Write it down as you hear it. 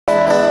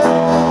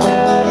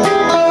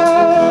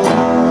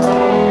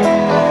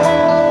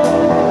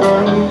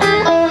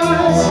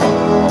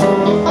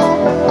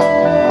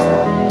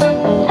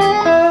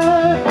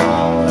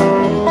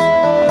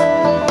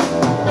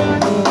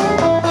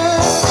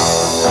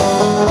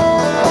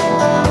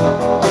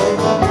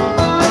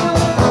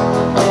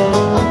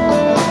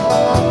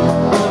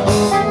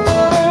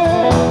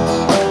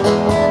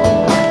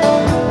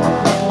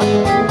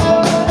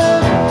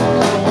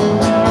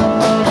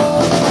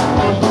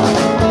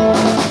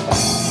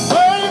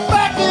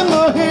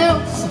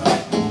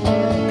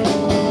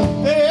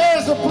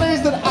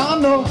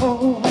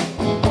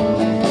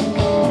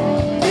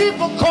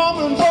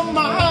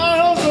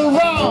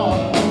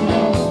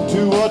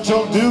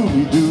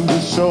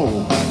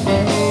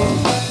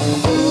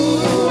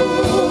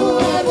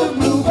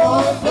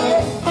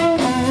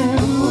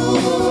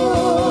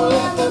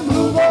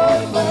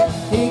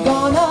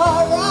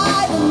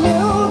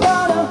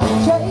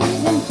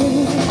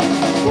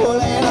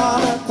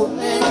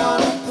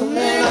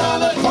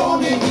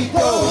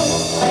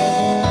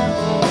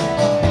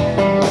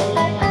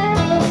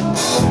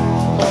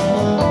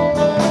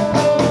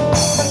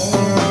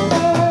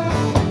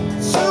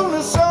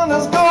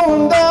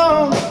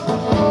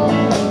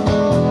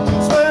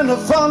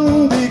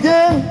fun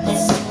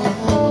begins.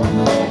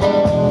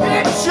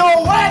 It's your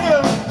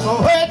wagon,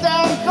 way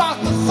down across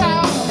the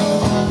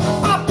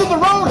south, up to the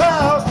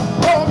roadhouse,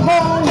 come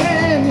on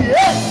in,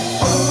 yes.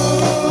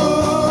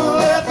 Ooh,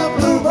 let the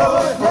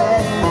Blueboys play.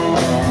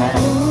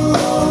 Ooh,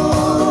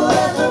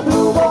 let the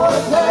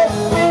Blueboys play.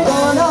 We're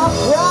gonna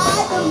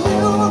ride the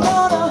mule,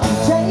 gonna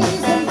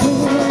chase them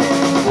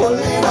too. Pull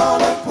it on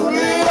it, pull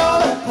it on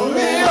it, pull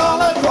it on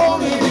it,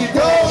 pony we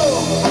go.